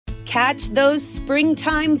Catch those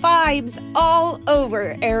springtime vibes all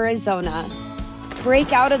over Arizona.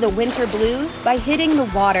 Break out of the winter blues by hitting the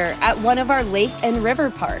water at one of our lake and river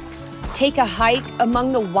parks. Take a hike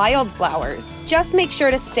among the wildflowers. Just make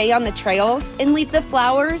sure to stay on the trails and leave the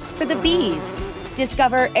flowers for the bees.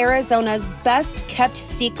 Discover Arizona's best kept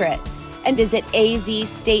secret and visit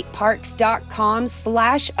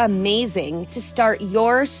azstateparks.com/amazing to start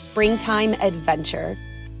your springtime adventure.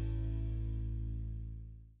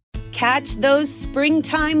 Catch those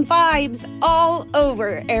springtime vibes all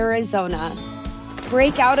over Arizona.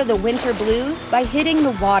 Break out of the winter blues by hitting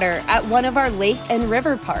the water at one of our lake and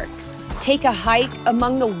river parks. Take a hike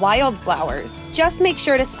among the wildflowers. Just make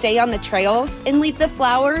sure to stay on the trails and leave the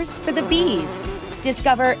flowers for the bees.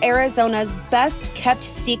 Discover Arizona's best kept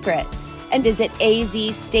secret and visit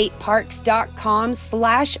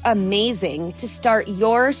azstateparks.com/amazing to start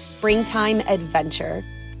your springtime adventure.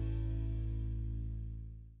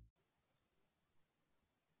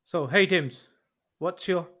 So, hey Dims, what's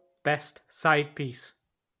your best side piece?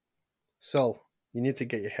 Sol, you need to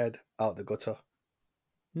get your head out the gutter.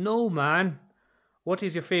 No, man. What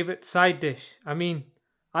is your favourite side dish? I mean,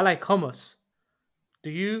 I like hummus.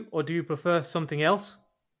 Do you, or do you prefer something else?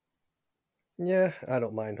 Yeah, I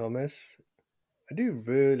don't mind hummus. I do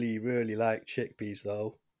really like chickpeas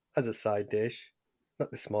though, as a side dish.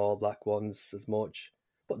 Not the small black ones as much,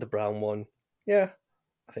 but the brown one. Yeah,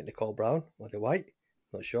 I think they're called brown, or they're white.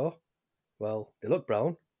 Not sure. Well, they look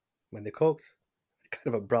brown when they're cooked. Kind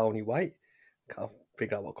of a browny white. Can't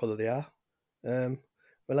figure out what colour they are.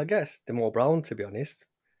 Well, I guess they're more brown, to be honest.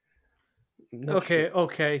 Not sure.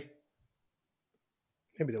 Okay.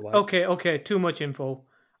 Maybe they're white. Okay, too much info.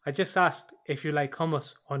 I just asked if you like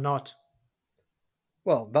hummus or not.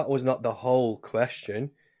 Well, that was not the whole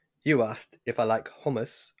question. You asked if I like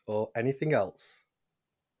hummus or anything else.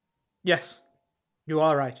 Yes, you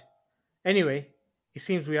are right. Anyway, it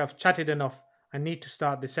seems we have chatted enough and need to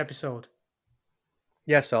start this episode.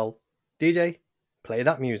 Yes, Sol. DJ, play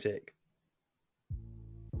that music.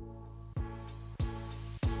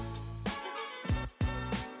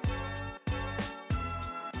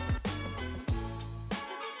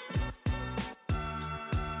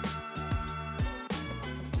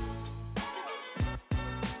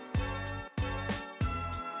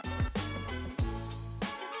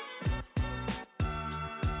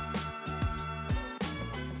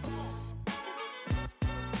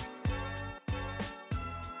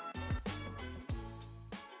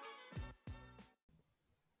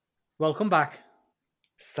 Welcome back.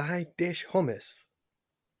 Side dish hummus.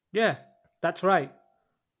 Yeah, that's right.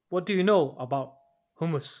 What do you know about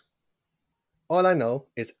hummus? All I know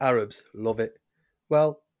is Arabs love it.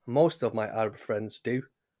 Well, most of my Arab friends do.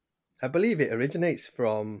 I believe it originates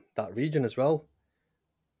from that region as well.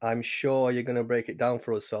 I'm sure you're going to break it down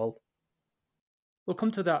for us, Sol. We'll come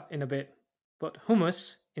to that in a bit. But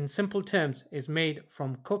hummus, in simple terms, is made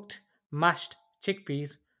from cooked, mashed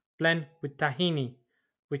chickpeas blend with tahini,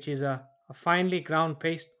 which is a finely ground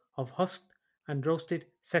paste of husked and roasted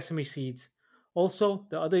sesame seeds. Also,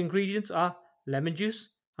 the other ingredients are lemon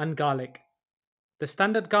juice and garlic. The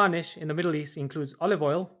standard garnish in the Middle East includes olive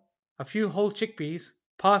oil, a few whole chickpeas,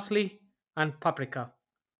 parsley, and paprika.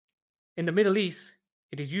 In the Middle East,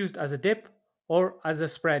 it is used as a dip or as a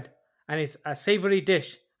spread and is a savory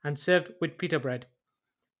dish and served with pita bread.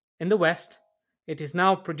 In the West, it is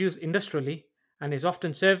now produced industrially and is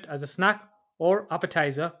often served as a snack or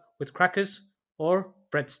appetizer with crackers or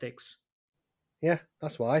breadsticks. Yeah,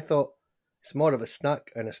 that's what I thought. It's more of a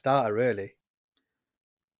snack and a starter, really.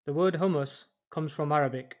 The word hummus comes from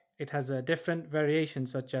Arabic. It has a different variation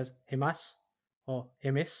such as himas or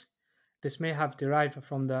himis. This may have derived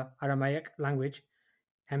from the Aramaic language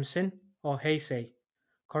hemsin or heysei,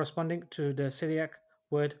 corresponding to the Syriac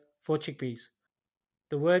word for chickpeas.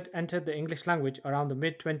 The word entered the English language around the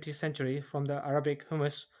mid-20th century from the Arabic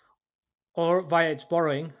hummus or via its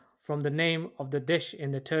borrowing from the name of the dish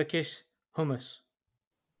in the Turkish hummus.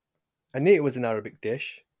 I knew it was an Arabic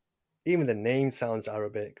dish. Even the name sounds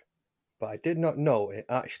Arabic. But I did not know it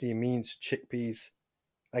actually means chickpeas.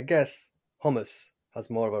 I guess hummus has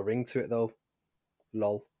more of a ring to it though.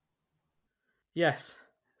 Lol. Yes,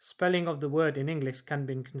 spelling of the word in English can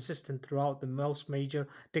be inconsistent throughout the most major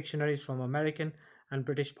dictionaries from American and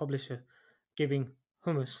British publishers, giving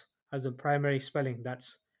hummus as the primary spelling.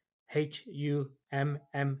 That's Hummus.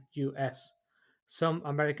 Some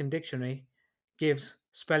American dictionary gives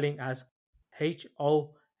spelling as Hommos,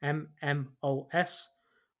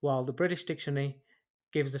 while the British dictionary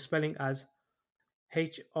gives the spelling as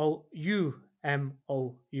Houmous.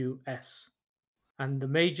 And the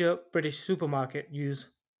major British supermarket use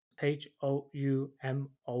Houmous.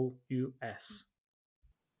 Yes.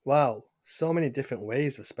 Wow, so many different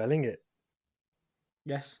ways of spelling it.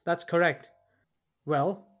 Yes, that's correct.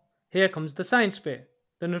 Well, here comes the science bit,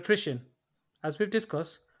 the nutrition. As we've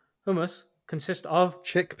discussed, hummus consists of.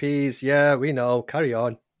 Chickpeas, yeah, we know. Carry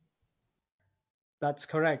on. That's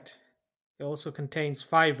correct. It also contains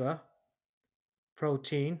fiber,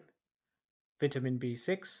 protein, vitamin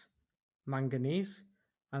B6, manganese,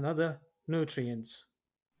 and other nutrients.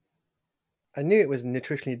 I knew it was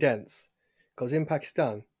nutritionally dense, because in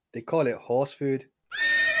Pakistan, they call it horse food.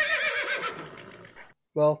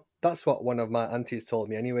 Well, that's what one of my aunties told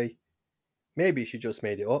me anyway. Maybe she just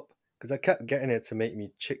made it up, because I kept getting her to make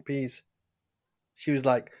me chickpeas. She was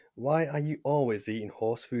like, "Why are you always eating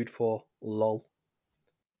horse food for? Lol."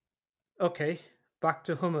 Okay, back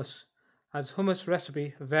to hummus. As hummus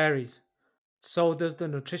recipe varies, so does the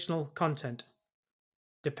nutritional content,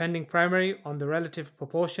 depending primarily on the relative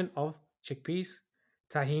proportion of chickpeas,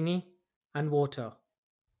 tahini, and water.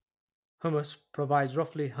 Hummus provides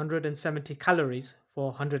roughly 170 calories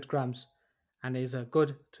for 100 grams and is a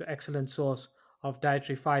good to excellent source of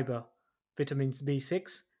dietary fiber, vitamins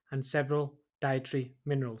B6, and several dietary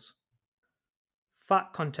minerals.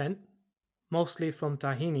 Fat content, mostly from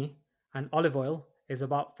tahini and olive oil, is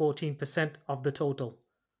about 14% of the total.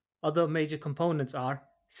 Other major components are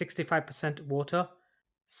 65% water,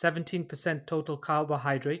 17% total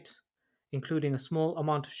carbohydrates, including a small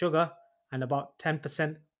amount of sugar, and about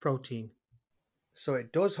 10% protein. So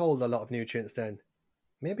it does hold a lot of nutrients then.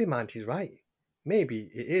 Maybe my auntie's right. Maybe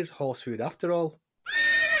it is horse food after all.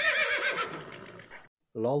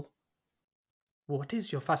 Lol. What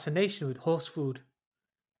is your fascination with horse food?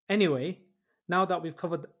 Anyway, now that we've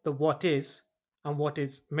covered the what is and what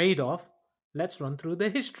it's made of, let's run through the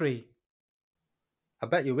history. I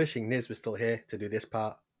bet you're wishing Niz was still here to do this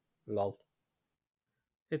part. Lol.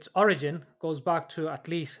 Its origin goes back to at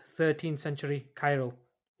least 13th century Cairo,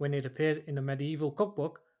 when it appeared in a medieval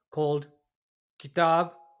cookbook called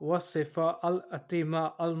Kitab Wasifa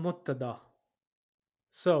al-Atima al-Muttada.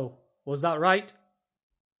 So, was that right?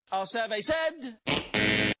 Our survey said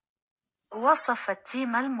وصف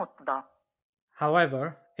التيم المضة.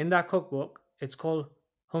 However, in that cookbook, it's called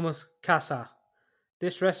hummus kasa.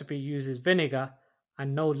 This recipe uses vinegar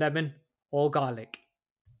and no lemon or garlic.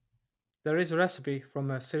 There is a recipe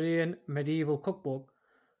from a Syrian medieval cookbook,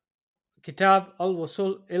 Kitab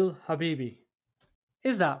al-Wasul il-Habibi.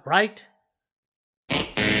 Is that right?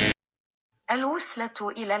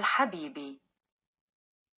 الوصلة إلى الحبيب.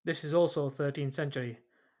 This is also 13th century,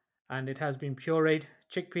 and it has been pureed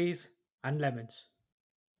chickpeas and lemons.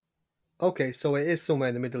 Okay, so it is somewhere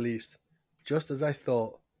in the Middle East. Just as I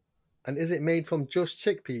thought. And is it made from just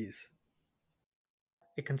chickpeas?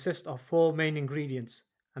 It consists of 4 main ingredients,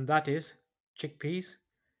 and that is chickpeas,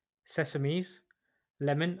 sesames,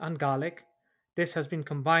 lemon, and garlic. This has been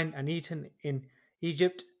combined and eaten in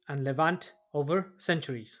Egypt and Levant over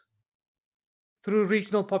centuries. Through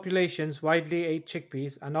regional populations widely ate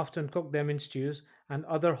chickpeas and often cooked them in stews and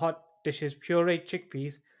other hot dishes. Pureed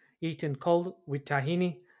chickpeas eaten cold with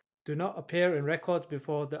tahini do not appear in records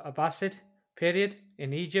before the Abbasid period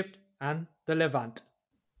in Egypt and the Levant.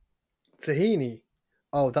 Tahini?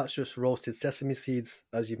 Oh, that's just roasted sesame seeds,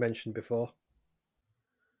 as you mentioned before.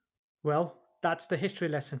 Well, that's the history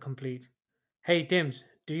lesson complete. Hey Dims,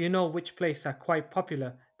 do you know which places are quite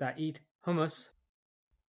popular that eat hummus?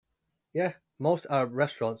 Yeah, most Arab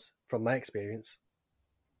restaurants, from my experience.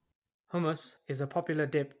 Hummus is a popular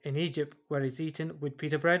dip in Egypt where it's eaten with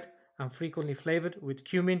pita bread and frequently flavored with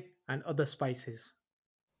cumin and other spices.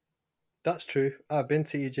 That's true. I've been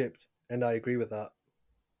to Egypt, and I agree with that.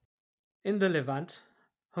 In the Levant,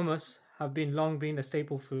 hummus have long been a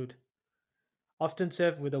staple food, often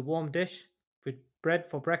served with a warm dish with bread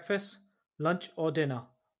for breakfast, lunch, or dinner.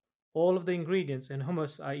 All of the ingredients in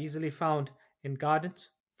hummus are easily found in gardens,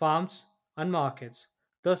 farms, and markets,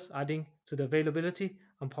 thus adding to the availability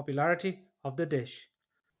and popularity of the dish.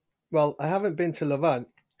 Well, I haven't been to Levant.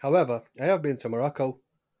 However, I have been to Morocco.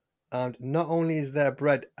 And not only is their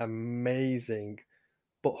bread amazing,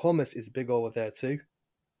 but hummus is big over there too.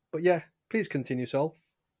 But yeah, please continue, Sol.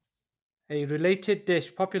 A related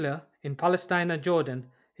dish popular in Palestine and Jordan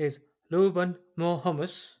is Luban mo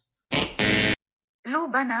hummus,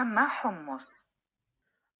 لبن مع حمص.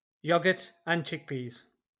 yogurt and chickpeas.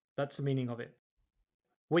 That's the meaning of it.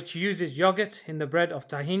 Which uses yogurt in the bread of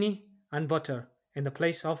tahini and butter in the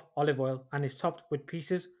place of olive oil and is topped with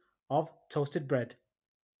pieces of toasted bread.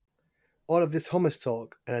 All of this hummus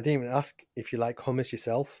talk, and I didn't even ask if you like hummus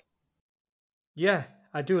yourself. Yeah,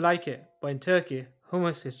 I do like it, but in Turkey,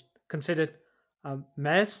 hummus is considered a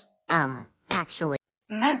mez. Actually.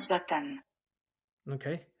 مزة.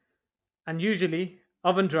 Okay. and usually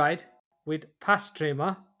oven dried with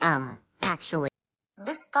pastrama. Actually.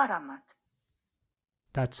 بصطرمت.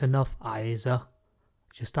 That's enough, Aiza.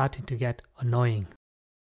 You're starting to get annoying.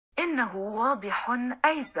 إنه واضح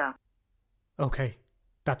أيضا. Okay,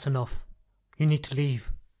 that's enough. You need to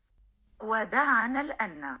leave. ودعنا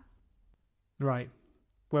الآن. Right,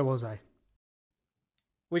 where was I?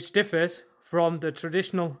 Which differs from the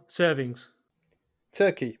traditional servings.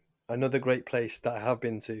 Turkey, another great place that I have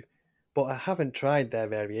been to, but I haven't tried their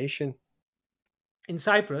variation. In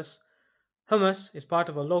Cyprus, hummus is part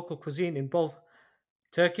of a local cuisine in both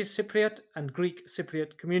Turkish Cypriot and Greek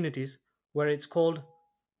Cypriot communities, where it's called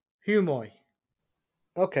Houmous.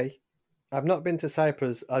 Okay, I've not been to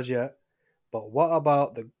Cyprus as yet, but what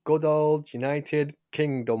about the good old United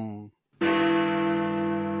Kingdom?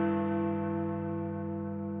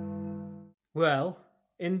 Well,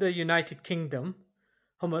 in the United Kingdom,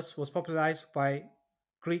 hummus was popularized by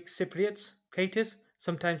Greek Cypriots, Catus,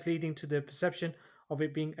 sometimes leading to the perception of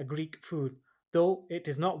it being a Greek food, though it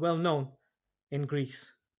is not well known in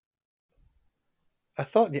Greece. I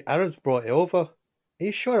thought the Arabs brought it over. Are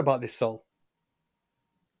you sure about this, Sol?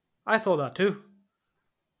 I thought that too.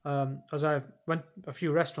 As I went a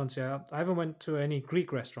few restaurants here, I haven't went to any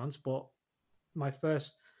Greek restaurants, but my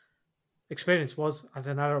first experience was at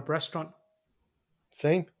an Arab restaurant.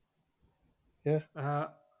 Same. Yeah.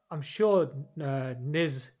 I'm sure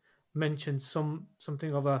Niz mentioned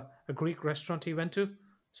something of a Greek restaurant he went to,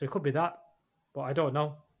 so it could be that, but I don't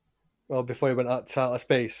know. Well, before he went out to outer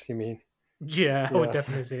space, you mean? Yeah, I would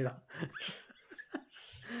definitely say that.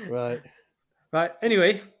 Right. Right,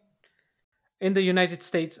 anyway, in the United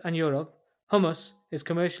States and Europe, hummus is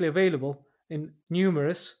commercially available in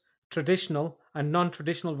numerous traditional and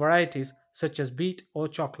non-traditional varieties such as beet or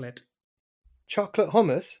chocolate. Chocolate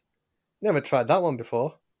hummus? Never tried that one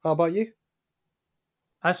before. How about you?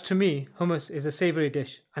 As to me, hummus is a savory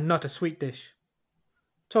dish and not a sweet dish.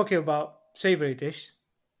 Talking about savory dish,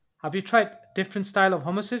 have you tried different style of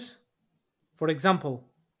hummuses? For example,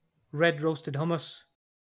 red roasted hummus,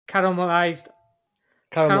 caramelized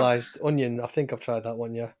onion. I think I've tried that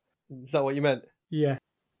one, yeah. Is that what you meant? Yeah.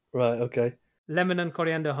 Right, okay. Lemon and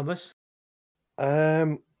coriander hummus.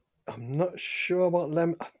 I'm not sure about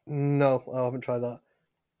lemon. No, I haven't tried that.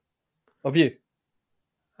 Have you?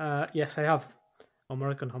 Yes, I have.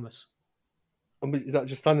 American hummus. Is that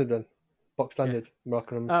just standard then? Box standard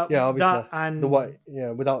Moroccan. Yeah, obviously. that and the white,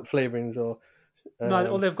 without flavorings or. No,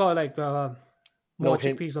 all they've got like more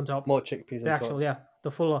chickpeas on top. More chickpeas on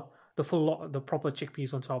top. The proper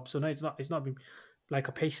chickpeas on top. So no, it's not like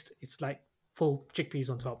a paste. It's like full chickpeas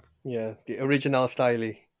on top. Yeah, the original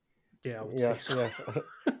style. Yeah, I would say so. Yeah.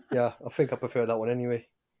 Yeah, I think I prefer that one anyway.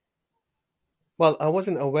 Well, I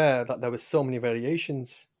wasn't aware that there were so many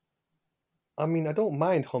variations. I mean, I don't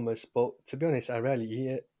mind hummus, but to be honest, I rarely eat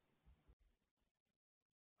it.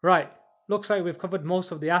 Right, looks like we've covered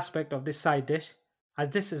most of the aspect of this side dish. As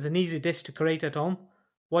this is an easy dish to create at home,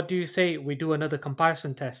 what do you say we do another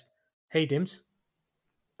comparison test? Hey, Dims.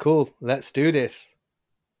 Cool, let's do this.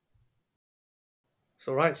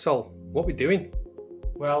 So right, Sol, what are we doing?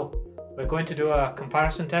 Well, we're going to do a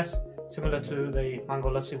comparison test similar to the mango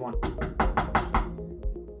lassi one.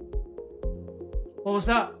 What was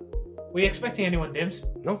that? Were you expecting anyone, Dims?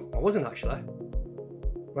 No, I wasn't actually.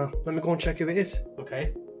 Well, let me go and check who it is.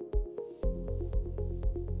 Okay.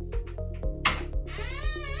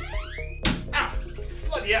 Ah!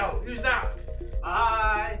 Bloody hell, who's that?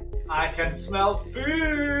 I can smell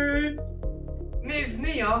food! Niz,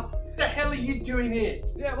 Nia, the hell are you doing here?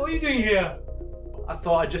 Yeah, what are you doing here? I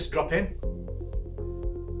thought I'd just drop in.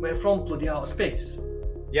 We're from bloody outer space.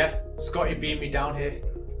 Yeah, Scotty beamed me down here.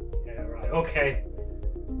 Yeah, right, okay.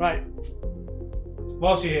 Right.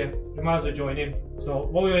 Whilst you're here, you might as well join in. So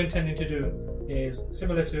what we were intending to do is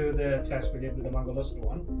similar to the test we did with the mango lassi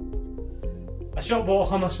one. A shop bought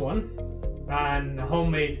hummus one and a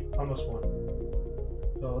homemade hummus one.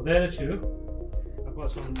 So they're the two. I've got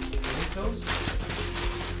some burritos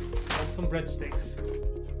and some breadsticks.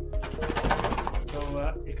 So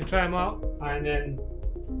you can try them out and then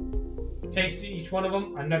taste each one of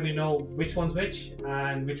them and let me know which one's which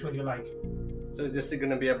and which one you like. So is this going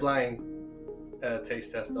to be a blind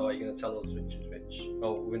taste test, or are you going to tell us which is which?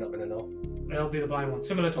 Oh, we're not going to know. It'll be the blind one,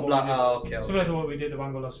 similar to similar to what we did the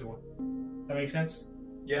mango lassi one. That makes sense?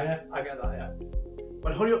 Yeah, I get that, yeah.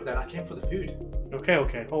 Well, hurry up then, I came for the food.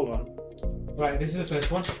 Okay, hold on. Right, this is the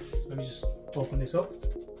first one. Let me just open this up.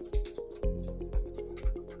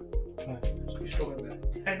 Right. You're struggling there.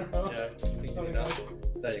 I know. Yeah, Sorry,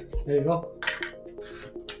 there you go. There you go.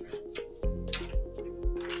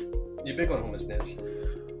 You big on hummus, Niz?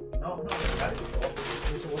 No, I've had it before.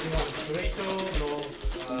 So what do you want? burrito, no.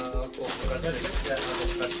 I'll go for breadstick. Yeah, I'll go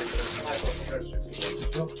for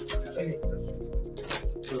breadstick.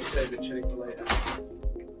 We'll save the chili for later.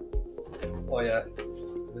 Oh yeah,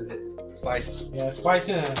 what is it? Spice. Yeah,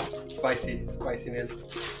 spicy. Spiciness.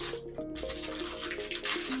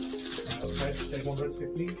 Okay, take one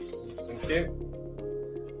breadstick, please. Thank you.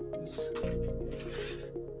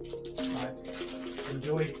 Right.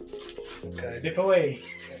 Enjoy. Okay. Dip away.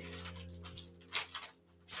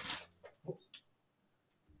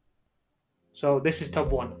 So this is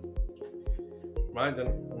top 1. Right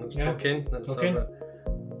then, let's tuck in. Let's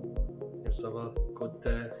have a good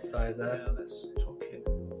size there. Yeah, let's tuck in.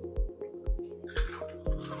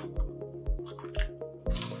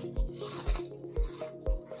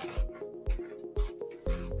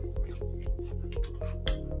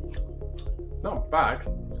 Not bad.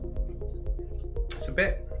 It's a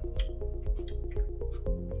bit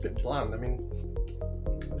bland. I mean,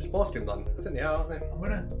 it's supposed to be bland. I think they are, aren't they? I'm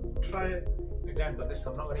gonna try it again, but this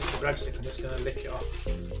time I'm not gonna eat the breadstick. I'm just gonna lick it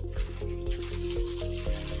off.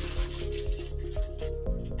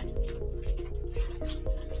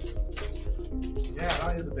 Yeah,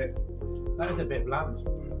 that is a bit bland.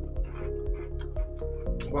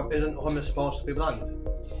 Well, isn't hummus supposed to be bland?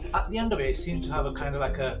 At the end of it, it seems to have a kind of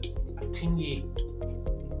like a tingy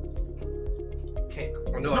kick.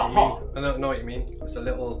 I know It's what not you hot. mean. I know what you mean. It's a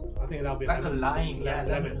little I think that'll be Like a lime, yeah,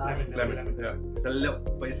 lemon. lemon. Yeah, it's a little,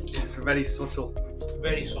 but it's very subtle.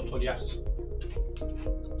 Very subtle, yes.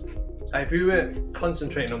 If you were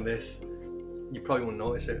concentrating on this, you probably wouldn't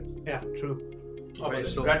notice it. Yeah, true. Oh, but Very the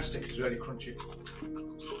subtle. breadstick is really crunchy.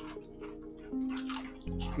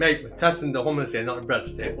 Mate, we're testing the hummus here, not the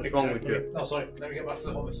breadstick. What's wrong with you? Oh, sorry. Let me get back to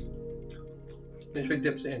the hummus. Make sure you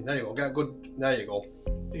dips it in. There you go. Get a good. There you go.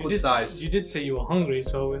 You Good did, size. You did say you were hungry,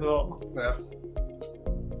 so we thought. Yeah.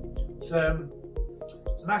 It's a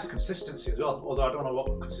nice consistency as well. Although I don't know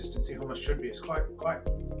what consistency hummus should be. It's quite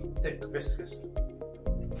thick, viscous.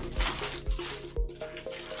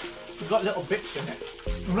 It's got little bits in it.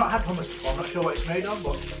 I've not had hummus before. I'm not sure what it's made of,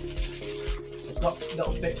 but it's got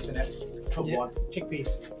little bits in it. Tub Yeah. one.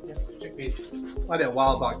 Chickpeas. Yeah, chickpeas. I did it a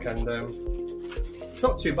while back, and it's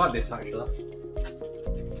not too bad. This actually.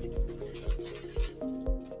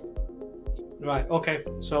 Right, okay,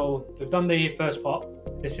 so we've done the first pot.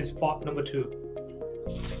 This is pot number 2.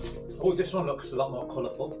 Oh, this one looks a lot more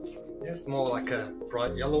colourful. Yeah, it's more like a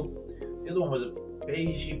bright yellow. The other one was a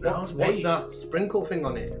beigey brown. What's beige. that sprinkle thing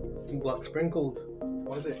on it? Black sprinkled.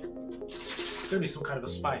 What is it? It's going to be some kind of a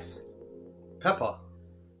spice. Pepper.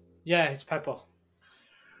 Yeah, it's pepper.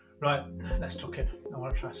 Right, let's tuck in. I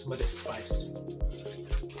want to try some of this spice.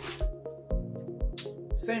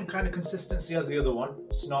 Same kind of consistency as the other one.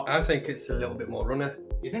 It's not. I think it's a little bit more runny.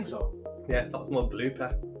 You think so? Yeah, that's more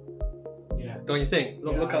blooper. Yeah, Don't you think?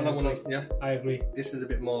 Look, Yeah, look I at that one. agree. Yeah, I agree. this is a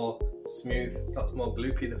bit more smooth. That's more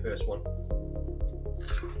bloopy. The first one.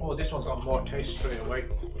 Oh, this one's got more taste straight away.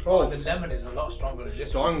 Oh, The lemon is a lot stronger than this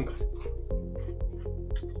strong.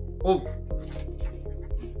 Oh,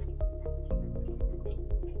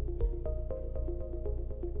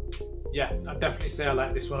 Yeah, I'd definitely say I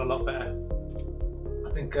like this one a lot better.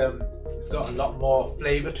 I think it's got a lot more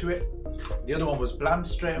flavour to it. The other one was bland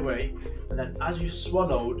straight away, and then as you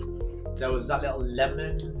swallowed, there was that little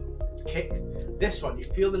lemon kick. This one, you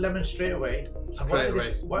feel the lemon straight away, and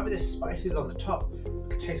whatever this spice is on the top, you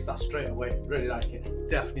can taste that straight away. Really like it.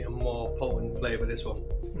 definitely a more potent flavour. This one,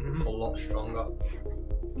 Mhm. a lot stronger.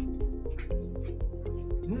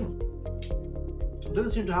 It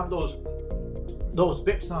doesn't seem to have those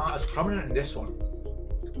bits that aren't as prominent in this one.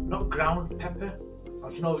 Not ground pepper.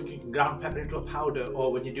 Like, you know, you can ground pepper into a powder,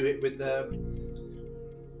 or when you do it with a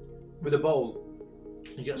bowl,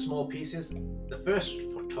 you get small pieces. The first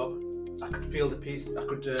tub, I could feel the piece. I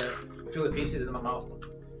could feel the pieces in my mouth.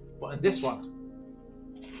 But in this one,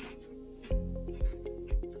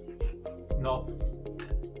 no.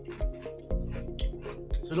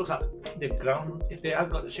 So it looks like they've ground. If they have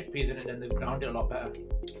got the chickpeas in it, then they've ground it a lot better.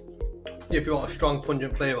 If you want a strong,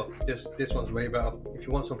 pungent flavour, this one's way better. If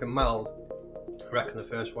you want something mild, I reckon the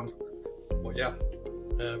first one. But yeah,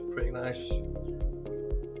 pretty nice.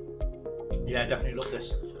 Yeah, definitely love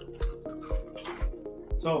this.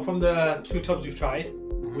 So from the 2 tubs you've tried,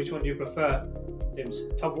 which one do you prefer? James,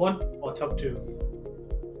 tub 1 or tub 2?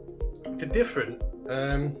 They're different.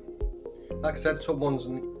 Like I said, tub one's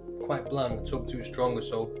quite bland, tub two's stronger.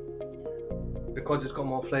 So because it's got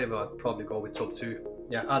more flavour, I'd probably go with tub 2.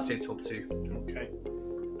 Yeah, I'd say tub 2. Okay.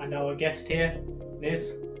 And our guest here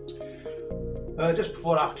is? Just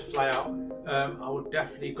before I have to fly out, I would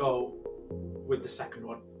definitely go with the second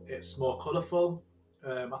one. It's more colourful,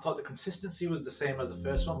 I thought the consistency was the same as the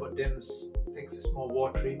first one, but Dims thinks it's more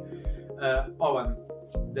watery. And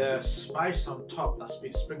the spice on top that's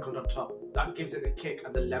been sprinkled on top, that gives it the kick,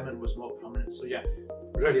 and the lemon was more prominent. So yeah,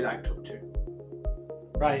 really like Tub 2.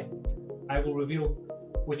 Right, I will reveal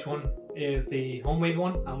which one is the homemade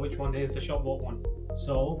one and which one is the shop bought one.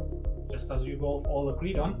 So, just as you both all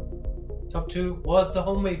agreed on, Tub 2 was the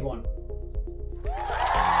homemade one.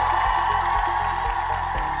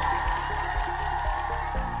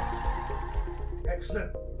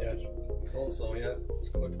 Excellent. Yeah, also, yeah, it's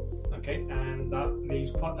good. Okay, and that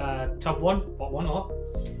leaves Tub 1, pot 1 or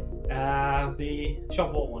the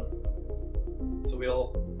shop bought one. So we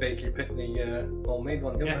all basically picked the homemade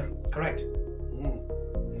one, didn't Yeah, correct.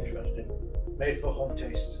 Interesting. Made for home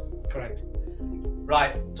taste. Correct.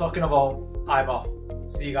 Right, talking of home, I'm off.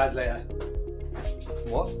 See you guys later.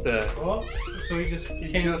 What the? Oh, so he just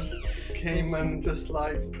came and just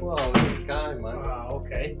like, wow, this guy, man.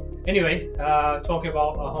 Okay. Anyway, talking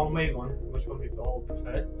about a homemade one, which one we all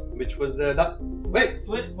preferred. Which was that? Wait,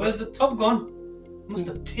 Where's the tub gone? Must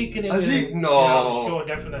have taken it. Has with he? him. No. Yeah, I'm sure,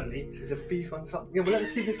 definitely. He's a thief on something. Yeah, but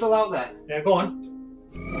let's see if it's still out there. Yeah, go on.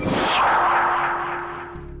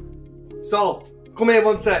 So, come here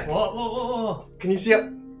one sec. Whoa. Can you see it?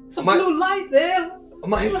 It's a blue light there.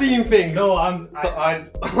 Am I seeing things? No, oh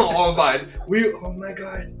my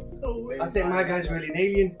god. No way. I think my guy's really an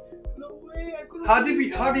alien. No way. I couldn't.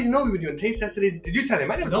 How did you know we were doing taste tests today? Did you tell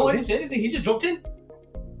him? I never No, told I him. didn't say anything. He just dropped in.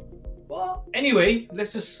 Well, anyway,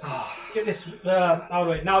 let's just get this out of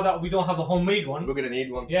the way. Now that we don't have a homemade one. We're gonna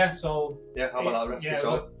need one. Yeah, so. Yeah, how about that recipe?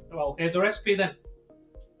 Well, here's the recipe then.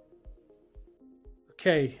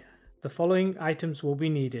 Okay, the following items will be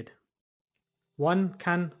needed: 1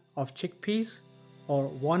 can of chickpeas, or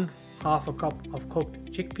 1/2 a cup of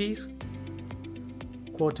cooked chickpeas,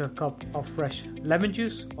 1/4 cup of fresh lemon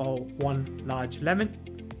juice, or 1 large lemon,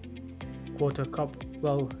 1/4 cup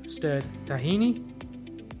well stirred tahini,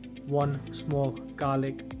 1 small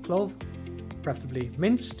garlic clove, preferably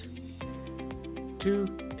minced, 2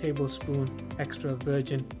 tablespoons extra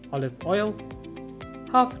virgin olive oil,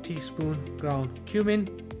 1/2 teaspoon ground cumin,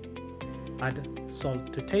 add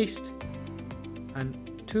salt to taste, and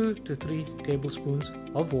 2 to 3 tablespoons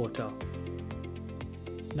of water.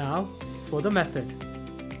 Now for the method.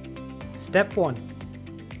 Step 1.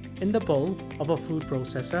 In the bowl of a food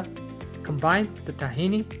processor, combine the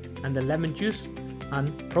tahini and the lemon juice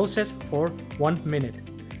and process for 1 minute.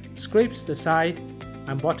 Scrapes the side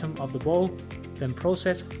and bottom of the bowl, then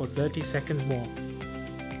process for 30 seconds more.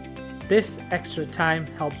 This extra time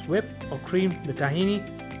helps whip or cream the tahini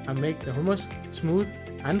and make the hummus smooth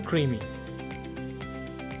and creamy.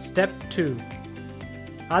 Step 2.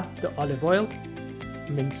 Add the olive oil,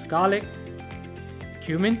 minced garlic,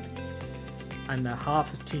 cumin, and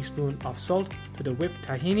 1/2 teaspoon of salt to the whipped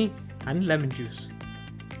tahini and lemon juice.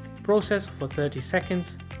 Process for 30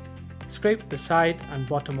 seconds. Scrape the side and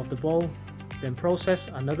bottom of the bowl, then process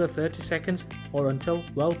another 30 seconds or until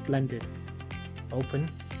well blended. Open,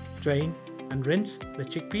 drain, and rinse the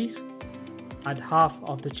chickpeas. Add 1/2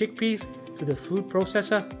 of the chickpeas to the food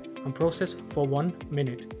processor and process for 1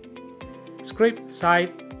 minute. Scrape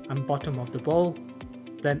side and bottom of the bowl,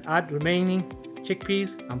 then add remaining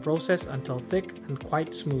chickpeas and process until thick and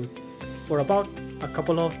quite smooth for about a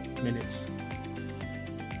couple of minutes.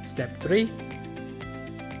 Step 3.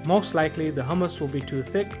 Most likely the hummus will be too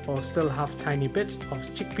thick or still have tiny bits of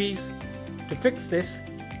chickpeas. To fix this,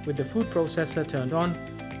 with the food processor turned on,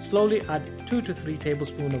 slowly add 2 to 3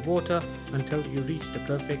 tablespoons of water until you reach the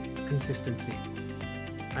perfect consistency.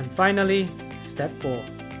 And finally, step 4.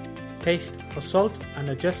 Taste for salt and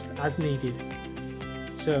adjust as needed.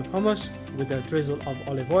 Serve hummus with a drizzle of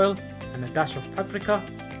olive oil and a dash of paprika.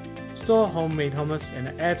 Store homemade hummus in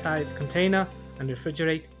an airtight container and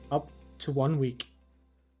refrigerate up to 1 week.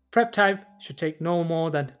 Prep time should take no more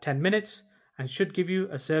than 10 minutes and should give you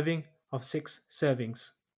a serving of 6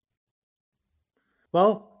 servings.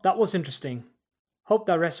 Well, that was interesting. Hope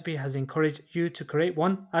that recipe has encouraged you to create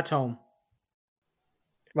one at home.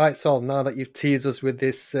 Right, Sol, now that you've teased us with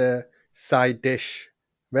this side dish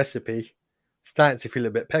recipe, starting to feel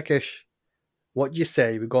a bit peckish. What do you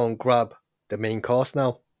say we go and grab the main course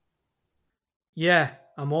now? Yeah,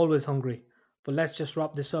 I'm always hungry, but let's just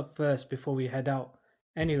wrap this up first before we head out.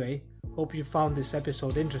 Anyway, hope you found this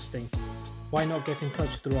episode interesting. Why not get in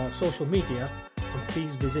touch through our social media, and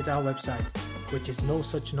please visit our website, which is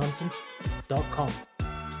nosuchnonsense.com.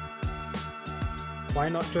 Why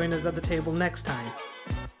not join us at the table next time?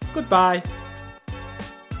 Goodbye.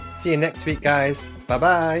 See you next week, guys.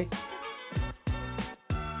 Bye-bye.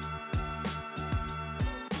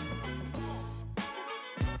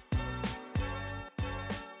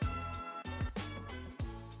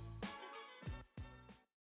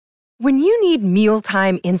 When you need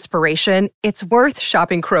mealtime inspiration, it's worth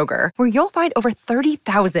shopping Kroger, where you'll find over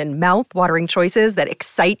 30,000 mouth-watering choices that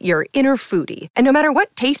excite your inner foodie. And no matter what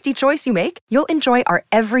tasty choice you make, you'll enjoy our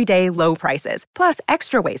everyday low prices, plus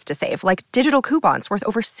extra ways to save, like digital coupons worth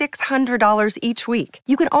over $600 each week.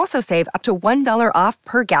 You can also save up to $1 off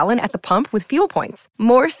per gallon at the pump with fuel points.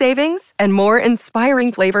 More savings and more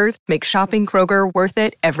inspiring flavors make shopping Kroger worth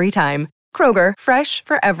it every time. Kroger, fresh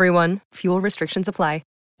for everyone. Fuel restrictions apply.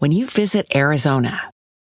 When you visit Arizona,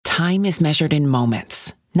 time is measured in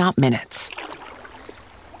moments, not minutes.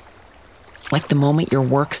 Like the moment your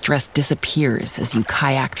work stress disappears as you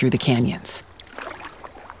kayak through the canyons.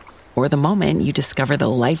 Or the moment you discover the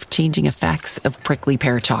life-changing effects of prickly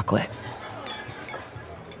pear chocolate.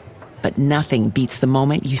 But nothing beats the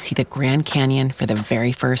moment you see the Grand Canyon for the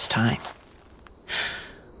very first time.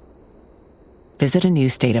 Visit a new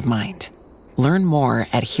state of mind. Learn more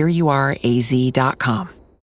at hereyouareaz.com.